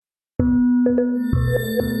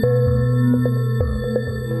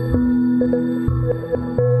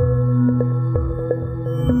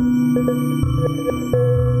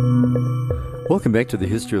Welcome back to the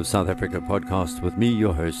History of South Africa podcast with me,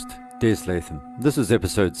 your host, Des Latham. This is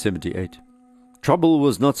episode 78. Trouble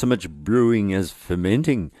was not so much brewing as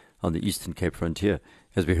fermenting on the Eastern Cape frontier,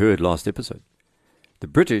 as we heard last episode. The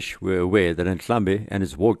British were aware that Ndlambe and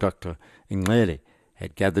his war doctor, Ngcele,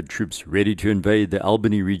 had gathered troops ready to invade the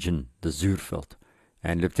Albany region, the Zuurveld,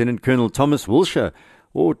 and Lieutenant Colonel Thomas Wilshire,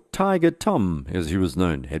 or Tiger Tom as he was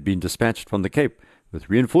known, had been dispatched from the Cape with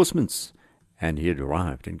reinforcements, and he had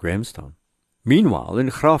arrived in Grahamstown. Meanwhile, in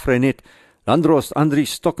Graafrenet, Landdrost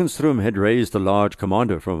Andries Stockenstrom had raised a large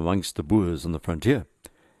commando from amongst the Boers on the frontier.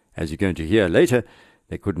 As you're going to hear later,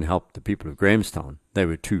 they couldn't help the people of Grahamstown. They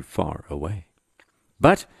were too far away.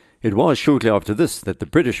 But it was shortly after this that the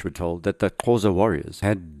British were told that the Xhosa warriors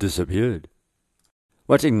had disappeared.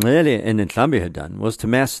 What Ngcele and Ndlambe had done was to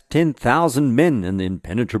mass 10,000 men in the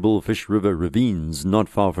impenetrable Fish River ravines not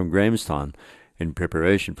far from Grahamstown in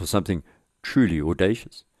preparation for something truly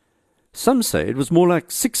audacious. Some say it was more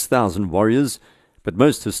like 6,000 warriors, but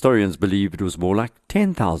most historians believe it was more like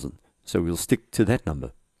 10,000, so we'll stick to that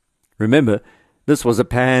number. Remember, this was a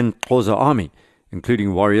pan-Xhosa army,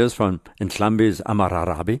 including warriors from Ndlambe's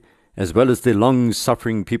Amararabe, as well as the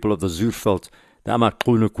long-suffering people of the Zuurveld, the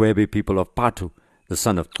Amaqunuquebe people of Patu, the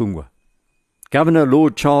son of Xungwa. Governor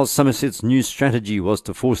Lord Charles Somerset's new strategy was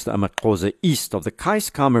to force the AmaXhosa east of the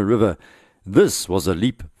Keiskamma River. This was a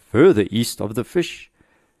leap further east of the Fish.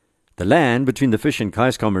 The land between the Fish and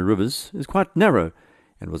Keiskamma rivers is quite narrow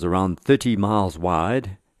and was around 30 miles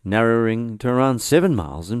wide, narrowing to around 7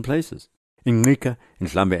 miles in places. Ngqika,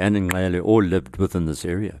 Ndlambe and Ngcele all lived within this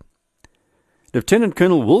area. Lieutenant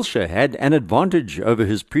Colonel Wilshire had an advantage over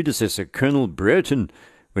his predecessor, Colonel Brereton,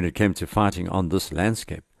 when it came to fighting on this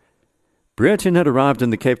landscape. Brereton had arrived in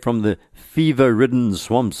the Cape from the fever-ridden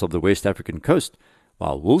swamps of the West African coast,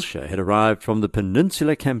 while Wilshire had arrived from the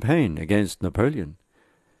Peninsular Campaign against Napoleon.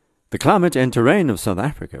 The climate and terrain of South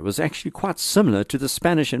Africa was actually quite similar to the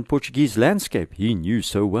Spanish and Portuguese landscape he knew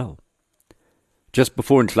so well. Just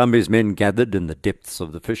before Ndlambe's men gathered in the depths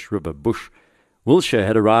of the Fish River bush, Wilshire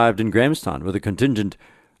had arrived in Grahamstown with a contingent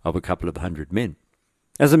of a couple of hundred men.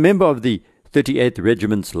 As a member of the 38th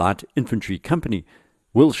Regiment's Light Infantry Company,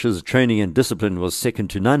 Wilshire's training and discipline was second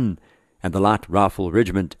to none, and the Light Rifle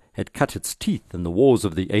Regiment had cut its teeth in the wars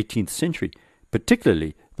of the 18th century,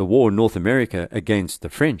 particularly the war in North America against the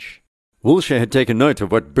French. Wilshire had taken note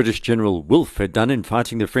of what British General Wolfe had done in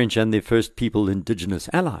fighting the French and their First People indigenous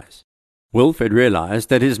allies. Wolfe had realized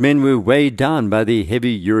that his men were weighed down by the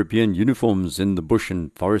heavy European uniforms in the bush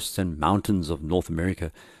and forests and mountains of North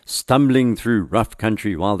America, stumbling through rough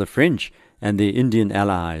country while the French and their Indian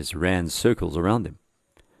allies ran circles around them.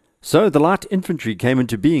 So the light infantry came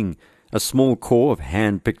into being, a small corps of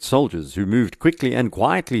hand-picked soldiers who moved quickly and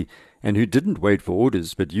quietly and who didn't wait for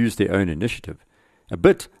orders but used their own initiative, a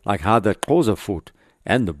bit like how the Xhosa fought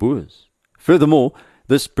and the Boers. Furthermore,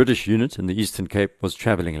 this British unit in the Eastern Cape was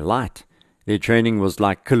travelling light. Their training was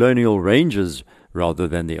like colonial rangers rather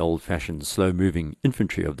than the old-fashioned slow-moving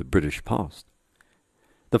infantry of the British past.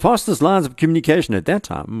 The fastest lines of communication at that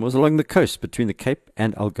time was along the coast between the Cape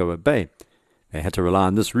and Algoa Bay. They had to rely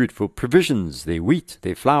on this route for provisions, their wheat,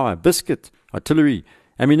 their flour, biscuit, artillery,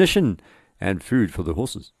 ammunition, and food for the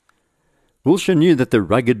horses. Wilshire knew that the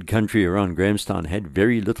rugged country around Grahamstown had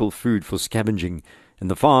very little food for scavenging, and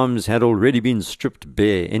the farms had already been stripped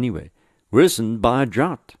bare anyway, worsened by a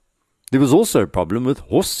drought. There was also a problem with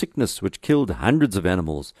horse sickness, which killed hundreds of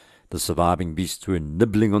animals. The surviving beasts were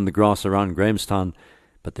nibbling on the grass around Grahamstown,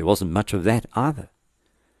 but there wasn't much of that either.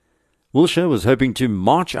 Wilshire was hoping to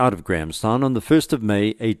march out of Grahamstown on the 1st of May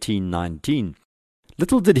 1819.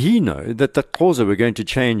 Little did he know that the Xhosa were going to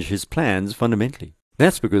change his plans fundamentally.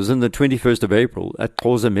 That's because on the 21st of April, a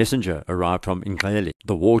Xhosa messenger arrived from Ngcele,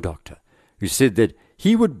 the war doctor, who said that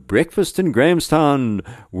he would breakfast in Grahamstown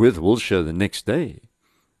with Wilshire the next day.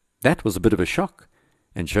 That was a bit of a shock,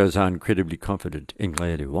 and shows how incredibly confident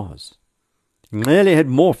Ngcele was. Ngcele had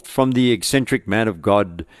morphed from the eccentric man of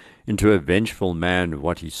God into a vengeful man of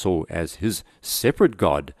what he saw as his separate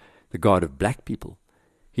God, the God of black people.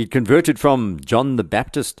 He'd converted from John the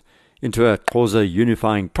Baptist into a Xhosa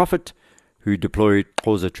unifying prophet who deployed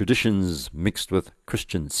Xhosa traditions mixed with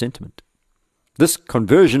Christian sentiment. This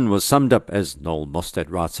conversion was summed up, as Noel Mostad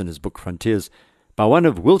writes in his book Frontiers, by one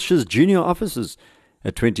of Wilshire's junior officers,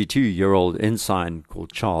 a 22-year-old ensign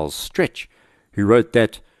called Charles Stretch, who wrote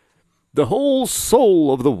that the whole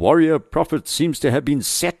soul of the warrior prophet seems to have been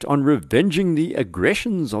set on revenging the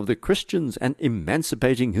aggressions of the Christians and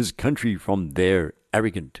emancipating his country from their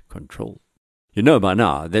arrogant control. You know by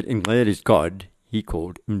now that Ngcele's god he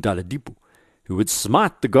called Mdaladipu, who would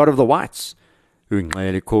smite the god of the whites, who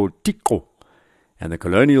Ngcele called Tiko, and the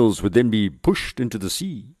colonials would then be pushed into the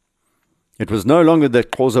sea. It was no longer the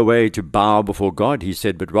Xhosa way to bow before God, he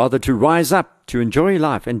said, but rather to rise up, to enjoy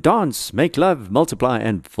life and dance, make love, multiply,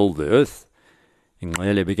 and fill the earth.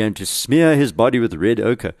 Nxele began to smear his body with red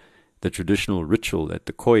ochre, the traditional ritual that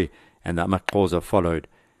the Khoi and the AmaXhosa followed,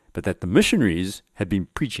 but that the missionaries had been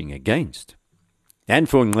preaching against. And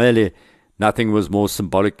for Nxele, nothing was more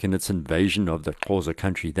symbolic in its invasion of the Xhosa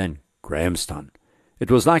country than Grahamstown. It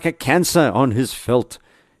was like a cancer on his felt.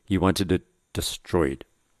 He wanted it destroyed.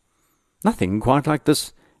 Nothing quite like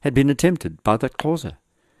this had been attempted by the Xhosa.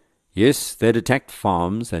 Yes, they'd attacked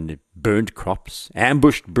farms and burnt crops,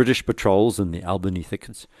 ambushed British patrols in the Albany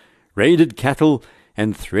thickets, raided cattle,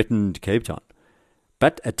 and threatened Cape Town.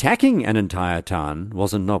 But attacking an entire town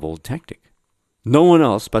was a novel tactic. No one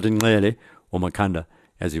else but Nxele, or Makhanda,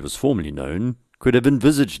 as he was formerly known, could have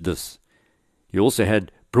envisaged this. He also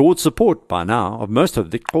had broad support by now of most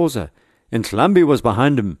of the Xhosa. Ndlambe was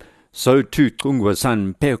behind him, so too Xungwa's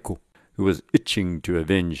son Peko, who was itching to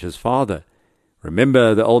avenge his father.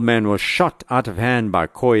 Remember, the old man was shot out of hand by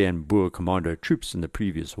Khoi and Boer commando troops in the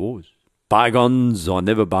previous wars. Bygones are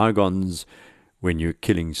never bygones when you're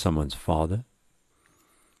killing someone's father.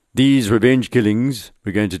 These revenge killings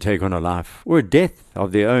were going to take on a life or a death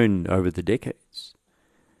of their own over the decades.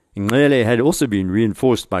 Nxele had also been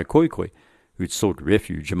reinforced by Khoi, who'd sought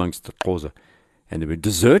refuge amongst the Xhosa, and there were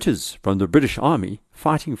deserters from the British Army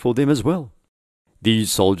fighting for them as well.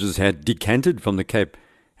 These soldiers had decanted from the Cape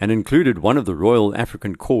and included one of the Royal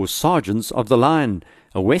African Corps sergeants of the line,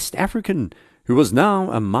 a West African who was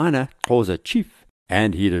now a minor Xhosa chief,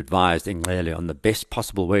 and he had advised Nxele on the best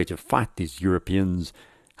possible way to fight these Europeans,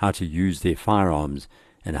 how to use their firearms,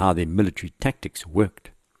 and how their military tactics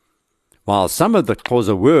worked. While some of the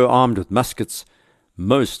Xhosa were armed with muskets,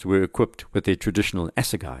 most were equipped with their traditional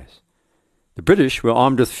assegais. The British were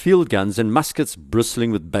armed with field guns and muskets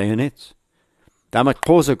bristling with bayonets. The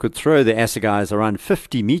AmaXhosa could throw their assegais around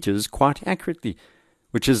 50 meters quite accurately,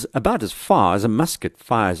 which is about as far as a musket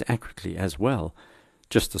fires accurately as well.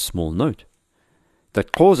 Just a small note. The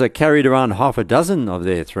Xhosa carried around half a dozen of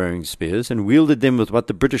their throwing spears and wielded them with what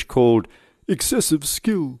the British called excessive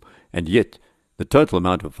skill, and yet the total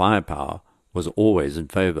amount of firepower was always in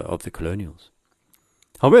favor of the colonials.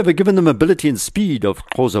 However, given the mobility and speed of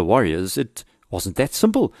Xhosa warriors, it wasn't that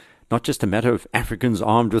simple. Not just a matter of Africans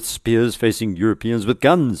armed with spears facing Europeans with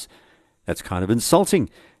guns. That's kind of insulting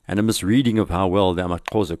and a misreading of how well the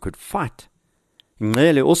AmaXhosa could fight.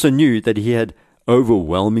 Nxele also knew that he had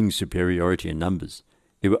overwhelming superiority in numbers.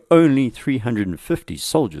 There were only 350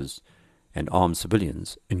 soldiers and armed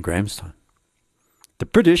civilians in Grahamstown. The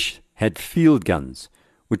British had field guns,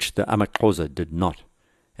 which the AmaXhosa did not,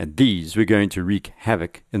 and these were going to wreak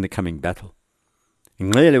havoc in the coming battle.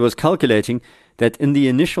 Nxele was calculating that in the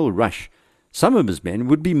initial rush, some of his men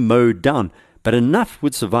would be mowed down, but enough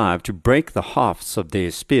would survive to break the hafts of their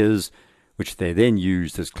spears, which they then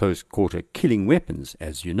used as close-quarter killing weapons,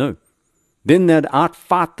 as you know. Then they'd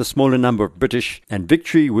outfight the smaller number of British, and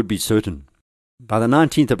victory would be certain. By the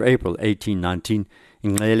 19th of April, 1819,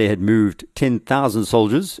 Nxele had moved 10,000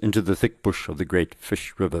 soldiers into the thick bush of the Great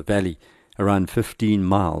Fish River Valley, around 15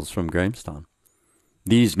 miles from Grahamstown.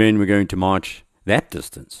 These men were going to march that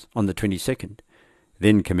distance on the 22nd,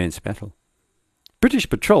 then commence battle. British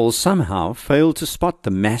patrols somehow failed to spot the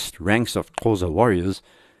massed ranks of Xhosa warriors,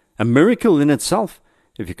 a miracle in itself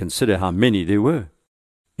if you consider how many there were.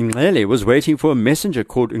 Nxele was waiting for a messenger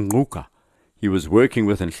called Ngcuka. He was working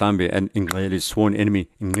with Ndlambe and Nxele's sworn enemy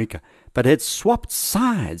Ngqika, but had swapped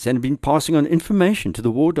sides and had been passing on information to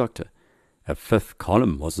the war doctor. A fifth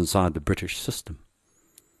column was inside the British system.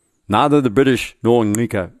 Neither the British nor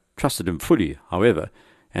Ngqika trusted him fully, however,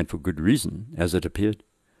 and for good reason, as it appeared.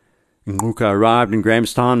 Ngcuka arrived in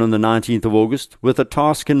Grahamstown on the 19th of August with a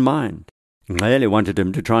task in mind. Nxele wanted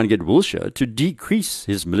him to try and get Wilshire to decrease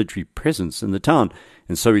his military presence in the town,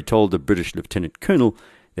 and so he told the British lieutenant colonel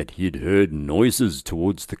that he had heard noises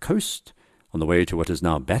towards the coast on the way to what is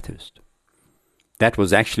now Bathurst. That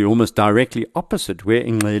was actually almost directly opposite where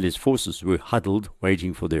Nxele's forces were huddled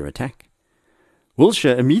waiting for their attack.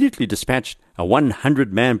 Wilshire immediately dispatched a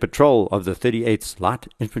 100-man patrol of the 38th Light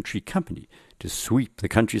Infantry Company to sweep the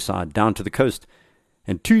countryside down to the coast,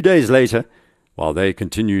 and 2 days later, while they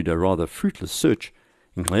continued a rather fruitless search,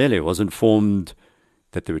 Nxele was informed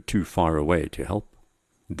that they were too far away to help.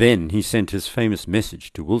 Then he sent his famous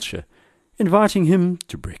message to Wilshire, inviting him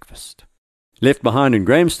to breakfast. Left behind in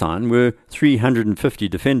Grahamstown were 350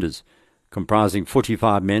 defenders, comprising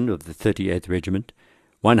 45 men of the 38th Regiment,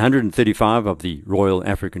 135 of the Royal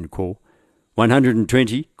African Corps,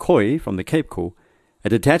 120 Khoi from the Cape Corps, a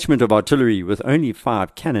detachment of artillery with only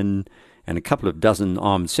 5 cannon, and a couple of dozen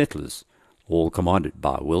armed settlers, all commanded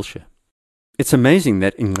by Wilshire. It's amazing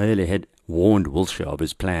that Ingele had warned Wilshire of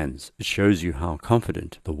his plans. It shows you how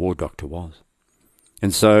confident the war doctor was.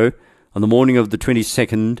 And so, on the morning of the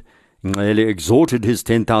 22nd, Ingele exhorted his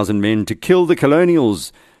 10,000 men to kill the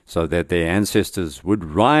colonials so that their ancestors would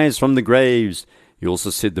rise from the graves. He also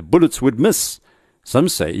said the bullets would miss. Some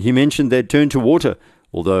say he mentioned they'd turn to water,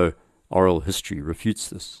 although oral history refutes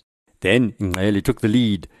this. Then Ingele took the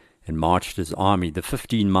lead and marched his army the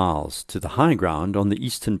 15 miles to the high ground on the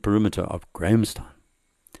eastern perimeter of Grahamstown.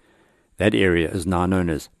 That area is now known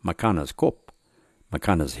as Makana's Kop,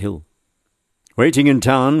 Makana's Hill. Waiting in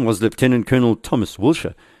town was Lieutenant Colonel Thomas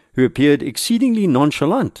Wilshire, who appeared exceedingly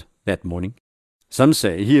nonchalant that morning. Some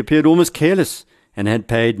say he appeared almost careless and had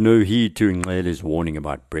paid no heed to Ingele's warning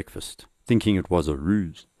about breakfast, thinking it was a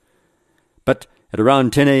ruse. But at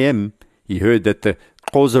around 10 a.m., he heard that the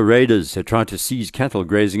Xhosa raiders had tried to seize cattle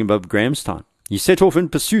grazing above Grahamstown. He set off in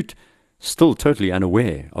pursuit, still totally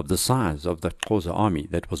unaware of the size of the Xhosa army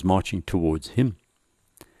that was marching towards him.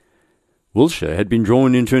 Wilshire had been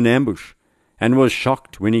drawn into an ambush and was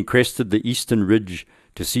shocked when he crested the eastern ridge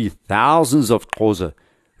to see thousands of Xhosa,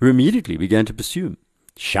 who immediately began to pursue him,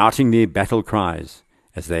 shouting their battle cries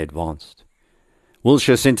as they advanced.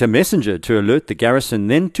 Wilshire sent a messenger to alert the garrison,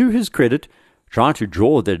 then, to his credit, tried to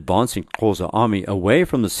draw the advancing Xhosa army away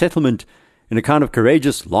from the settlement in a kind of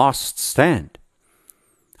courageous last stand.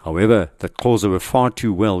 However, the Xhosa were far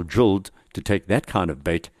too well drilled to take that kind of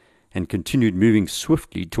bait and continued moving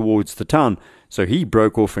swiftly towards the town, so he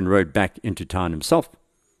broke off and rode back into town himself.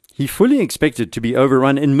 He fully expected to be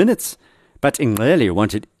overrun in minutes, but Ingele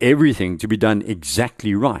wanted everything to be done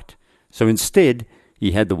exactly right, so instead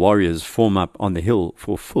he had the warriors form up on the hill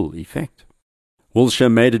for full effect. Wilshire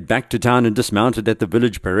made it back to town and dismounted at the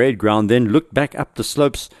village parade ground, then looked back up the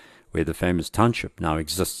slopes where the famous township now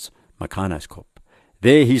exists, Makana's Kop.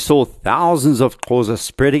 There he saw thousands of Xhosa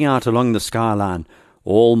spreading out along the skyline,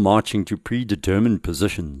 all marching to predetermined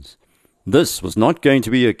positions. This was not going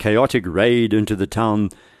to be a chaotic raid into the town.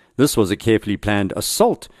 This was a carefully planned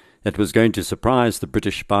assault that was going to surprise the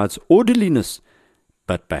British by its orderliness.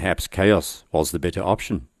 But perhaps chaos was the better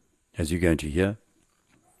option, as you're going to hear.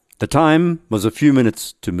 The time was a few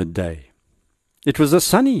minutes to midday. It was a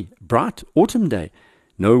sunny, bright autumn day.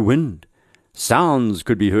 No wind. Sounds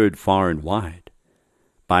could be heard far and wide.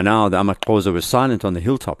 By now the AmaXhosa were silent on the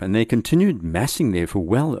hilltop, and they continued massing there for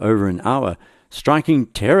well over an hour, striking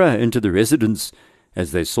terror into the residents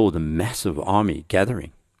as they saw the massive army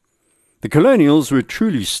gathering. The colonials were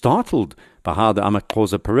truly startled by how the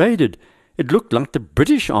AmaXhosa paraded. It looked like the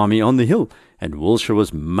British army on the hill, and Wilshire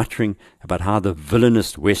was muttering about how the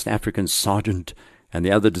villainous West African sergeant and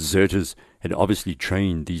the other deserters had obviously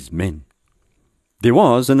trained these men. There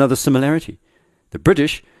was another similarity. The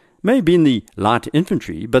British may have been the light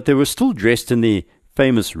infantry, but they were still dressed in their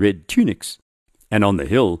famous red tunics. And on the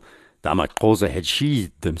hill, the AmaXhosa had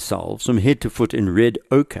sheathed themselves from head to foot in red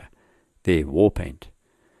ochre, their war paint.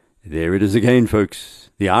 There it is again,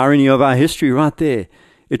 folks. The irony of our history right there.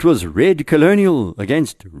 It was red colonial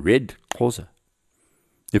against red Xhosa.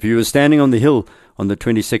 If you were standing on the hill on the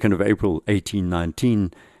 22nd of April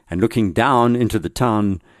 1819 and looking down into the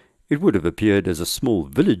town, it would have appeared as a small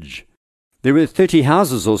village. There were 30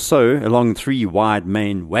 houses or so along 3 wide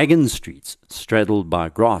main wagon streets straddled by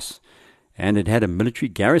grass, and it had a military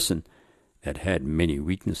garrison that had many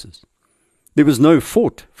weaknesses. There was no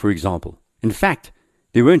fort, for example. In fact,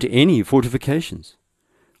 there weren't any fortifications.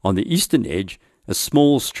 On the eastern edge, a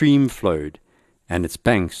small stream flowed, and its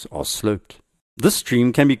banks are sloped. This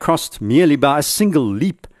stream can be crossed merely by a single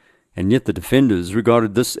leap, and yet the defenders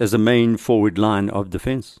regarded this as a main forward line of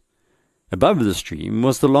defense. Above the stream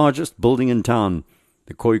was the largest building in town,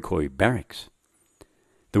 the Khoikhoi Barracks.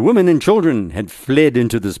 The women and children had fled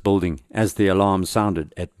into this building as the alarm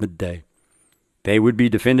sounded at midday. They would be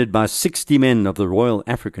defended by 60 men of the Royal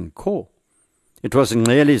African Corps. It was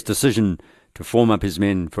Ingele's decision to form up his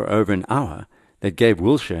men for over an hour that gave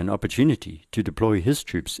Wilshire an opportunity to deploy his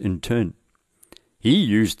troops in turn. He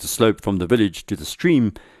used the slope from the village to the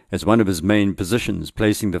stream as one of his main positions,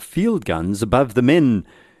 placing the field guns above the men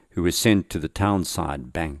who were sent to the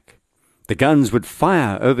townside bank. The guns would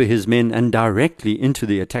fire over his men and directly into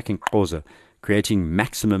the attacking Xhosa, creating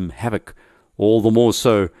maximum havoc, all the more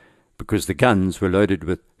so because the guns were loaded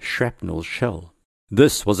with shrapnel shell.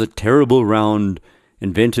 This was a terrible round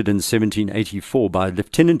invented in 1784 by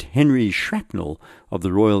Lieutenant Henry Shrapnel of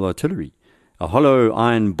the Royal Artillery, a hollow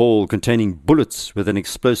iron ball containing bullets with an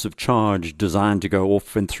explosive charge designed to go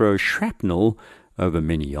off and throw shrapnel over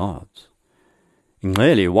many yards.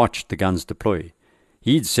 Ingele watched the guns deploy.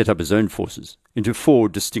 He'd set up his own forces, into 4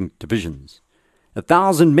 distinct divisions.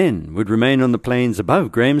 1,000 men would remain on the plains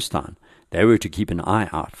above Grahamstown. They were to keep an eye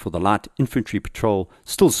out for the light infantry patrol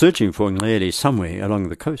still searching for Nxele somewhere along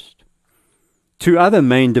the coast. 2 other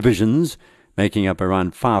main divisions, making up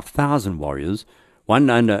around 5,000 warriors, one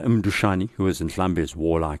under Mdushani, who was Nhlambe's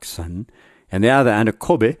warlike son, and the other under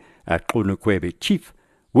Kobe, a Qonokwebe chief,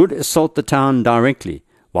 would assault the town directly,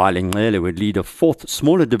 while Nxele would lead a 4th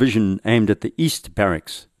smaller division aimed at the East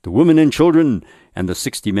Barracks, the women and children, and the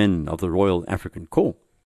 60 men of the Royal African Corps.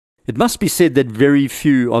 It must be said that very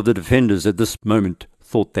few of the defenders at this moment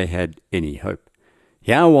thought they had any hope.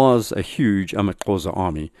 Here was a huge Amaxhosa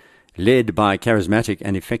army, led by a charismatic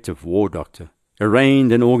and effective war doctor,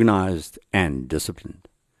 arraigned and organized and disciplined.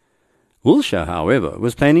 Wilshire, however,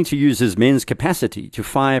 was planning to use his men's capacity to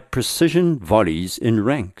fire precision volleys in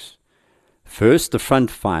ranks. First the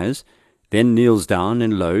front fires, then kneels down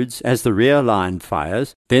and loads as the rear line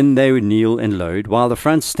fires, then they would kneel and load while the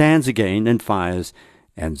front stands again and fires,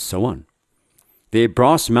 and so on. Their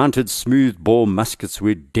brass-mounted smooth-bore muskets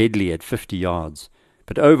were deadly at 50 yards,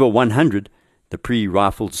 but over 100, the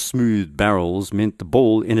pre-rifled smooth barrels meant the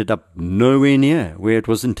ball ended up nowhere near where it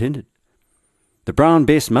was intended. The Brown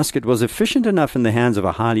Bess musket was efficient enough in the hands of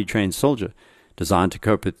a highly trained soldier, designed to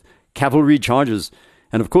cope with cavalry charges,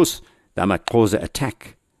 and of course the Amaxhosa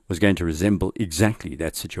attack was going to resemble exactly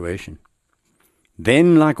that situation.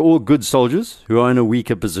 Then, like all good soldiers who are in a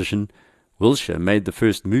weaker position, Wilshire made the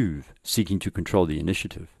first move, seeking to control the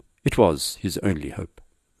initiative. It was his only hope.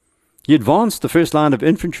 He advanced the first line of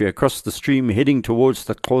infantry across the stream, heading towards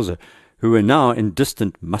the Xhosa, who were now in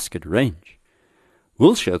distant musket range.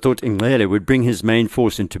 Wilshire thought Nxele would bring his main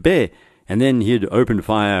force into Bay, and then he'd open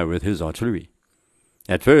fire with his artillery.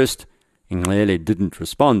 At first, Nxele didn't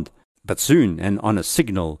respond, but soon, and on a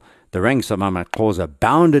signal, the ranks of Amaxhosa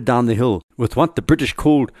bounded down the hill with what the British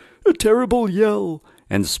called a terrible yell,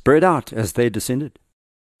 and spread out as they descended.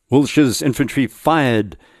 Wilshire's infantry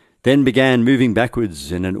fired, then began moving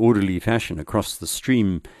backwards in an orderly fashion across the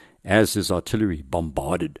stream as his artillery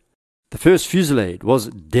bombarded. The first fusillade was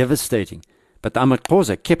devastating, but the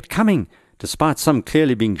Amaxhosa kept coming, despite some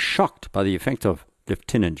clearly being shocked by the effect of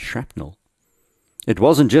Lieutenant Shrapnel. It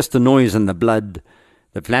wasn't just the noise and the blood.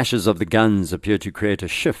 The flashes of the guns appeared to create a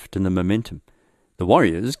shift in the momentum. The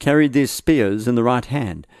warriors carried their spears in the right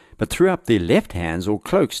hand, but threw up their left hands or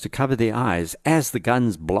cloaks to cover their eyes as the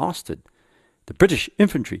guns blasted. The British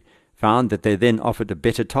infantry found that they then offered a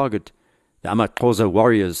better target. The Amaxhosa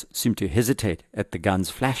warriors seemed to hesitate at the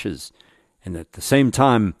guns' flashes, and at the same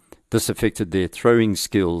time this affected their throwing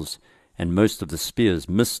skills, and most of the spears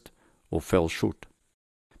missed or fell short.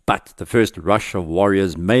 But the first rush of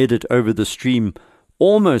warriors made it over the stream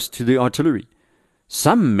almost to the artillery.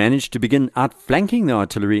 Some managed to begin outflanking the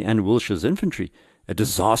artillery and Wilshire's infantry. A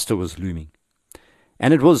disaster was looming.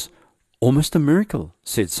 And it was almost a miracle,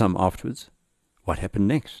 said some afterwards. What happened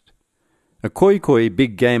next? A Khoikhoi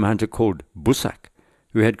big game hunter called Busak,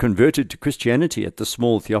 who had converted to Christianity at the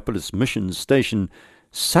small Theopolis mission station,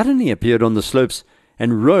 suddenly appeared on the slopes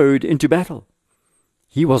and rode into battle.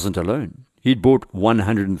 He wasn't alone. He'd brought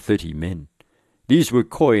 130 men. These were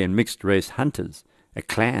Khoi and mixed-race hunters, a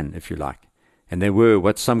clan, if you like, and they were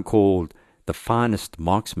what some called the finest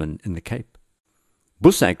marksmen in the Cape.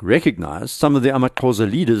 Busak recognized some of the Amaxhosa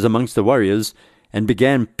leaders amongst the warriors and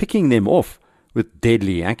began picking them off with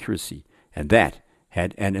deadly accuracy, and that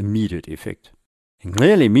had an immediate effect.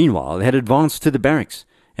 Nxele, meanwhile, had advanced to the barracks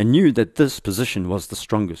and knew that this position was the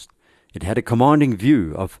strongest. It had a commanding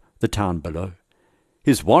view of the town below.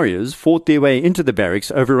 His warriors fought their way into the barracks,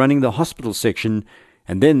 overrunning the hospital section,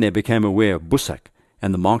 and then they became aware of Busak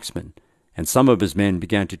and the marksmen, and some of his men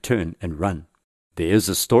began to turn and run. There is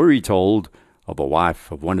a story told of a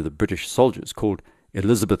wife of one of the British soldiers called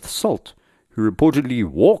Elizabeth Salt, who reportedly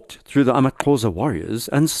walked through the Amaxhosa warriors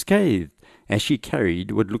unscathed as she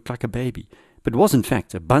carried what looked like a baby, but was in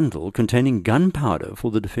fact a bundle containing gunpowder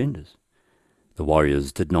for the defenders. The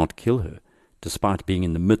warriors did not kill her, despite being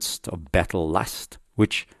in the midst of battle lust,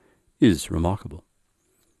 which is remarkable.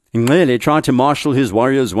 Nxele tried to marshal his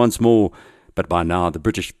warriors once more, but by now the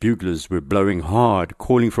British buglers were blowing hard,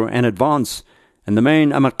 calling for an advance, and the main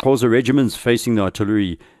Amaxhosa regiments facing the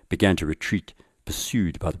artillery began to retreat,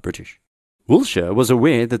 pursued by the British. Wilshire was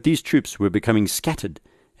aware that these troops were becoming scattered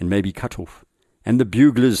and maybe cut off, and the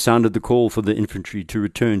buglers sounded the call for the infantry to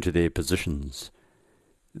return to their positions.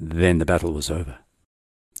 Then the battle was over.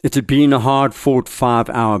 It had been a hard-fought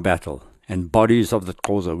 5-hour battle, and bodies of the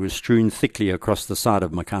Xhosa were strewn thickly across the side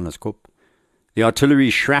of Makanaskop. The artillery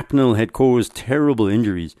shrapnel had caused terrible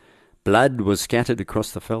injuries. Blood was scattered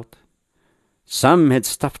across the veldt. Some had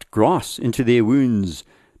stuffed grass into their wounds,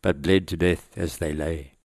 but bled to death as they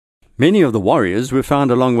lay. Many of the warriors were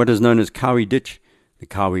found along what is known as Kawi Ditch. The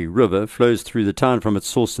Kawi River flows through the town from its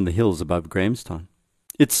source in the hills above Grahamstown.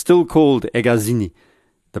 It's still called Egazini,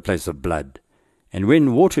 the place of blood, and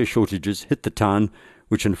when water shortages hit the town,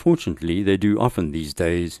 which unfortunately they do often these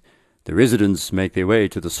days, the residents make their way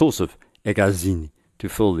to the source of Egazini to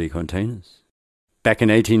fill their containers. Back in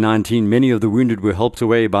 1819, many of the wounded were helped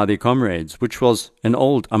away by their comrades, which was an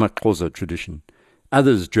old amaXhosa tradition.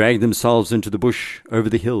 Others dragged themselves into the bush over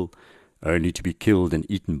the hill, only to be killed and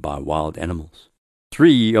eaten by wild animals.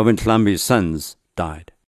 3 of Nhlambi's sons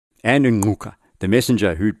died, and Nguka, the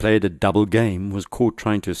messenger who'd played a double game, was caught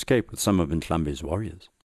trying to escape with some of Nhlambi's warriors.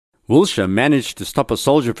 Wilshire managed to stop a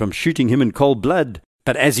soldier from shooting him in cold blood,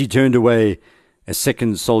 but as he turned away, a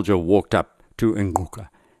second soldier walked up to Nguka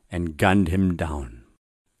and gunned him down.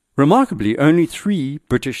 Remarkably, only 3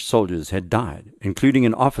 British soldiers had died, including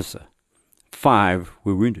an officer. 5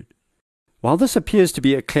 were wounded. While this appears to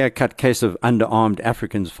be a clear-cut case of underarmed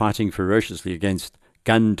Africans fighting ferociously against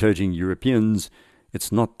gun-toting Europeans,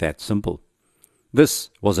 it's not that simple. This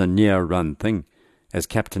was a near-run thing, as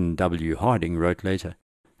Captain W. Harding wrote later.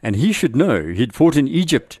 And he should know he'd fought in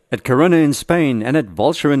Egypt, at Corunna in Spain, and at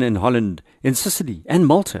Walcheren in Holland, in Sicily and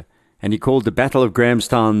Malta, and he called the Battle of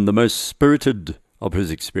Grahamstown the most spirited of his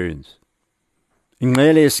experience.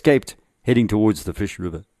 Ngcele escaped, heading towards the Fish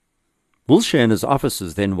River. Wilshire and his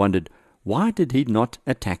officers then wondered, why did he not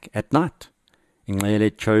attack at night?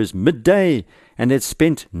 Ngcele chose midday and had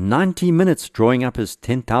spent 90 minutes drawing up his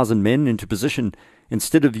 10,000 men into position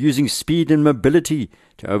instead of using speed and mobility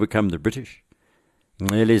to overcome the British.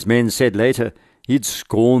 Ngcele's men said later he'd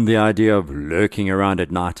scorned the idea of lurking around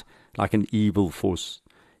at night like an evil force.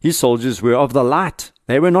 His soldiers were of the light.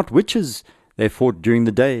 They were not witches. They fought during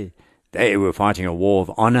the day. They were fighting a war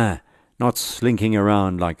of honor, not slinking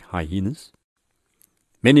around like hyenas.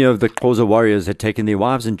 Many of the Xhosa warriors had taken their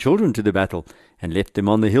wives and children to the battle and left them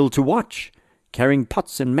on the hill to watch, carrying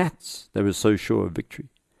pots and mats. They were so sure of victory.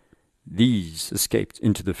 These escaped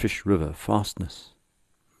into the Fish River fastness.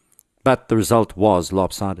 But the result was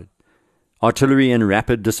lopsided. Artillery and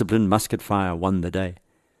rapid disciplined musket fire won the day.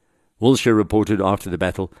 Wilshire reported after the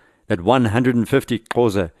battle that 150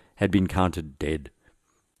 Xhosa had been counted dead.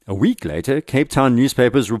 A week later, Cape Town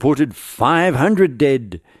newspapers reported 500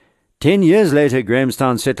 dead. 10 years later,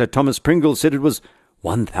 Grahamstown settler Thomas Pringle said it was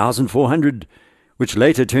 1,400, which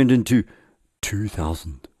later turned into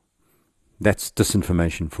 2,000. That's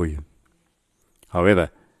disinformation for you. However,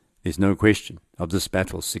 there's no question of this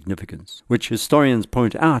battle's significance, which historians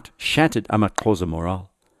point out shattered amaXhosa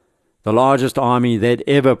morale. The largest army they'd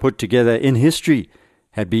ever put together in history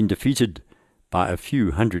had been defeated by a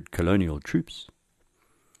few hundred colonial troops.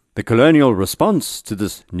 The colonial response to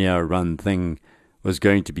this near-run thing was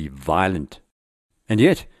going to be violent. And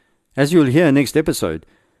yet, as you'll hear next episode,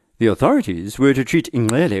 the authorities were to treat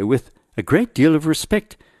Ngcele with a great deal of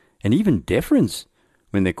respect and even deference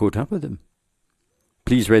when they caught up with him.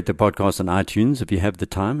 Please rate the podcast on iTunes if you have the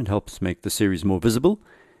time. It helps make the series more visible.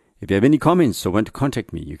 If you have any comments or want to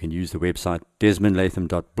contact me, you can use the website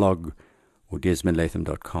desmondlatham.blog or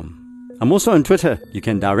desmondlatham.com. I'm also on Twitter. You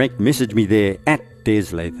can direct message me there at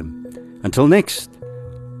DesLatham. Until next,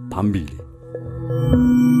 Phambili.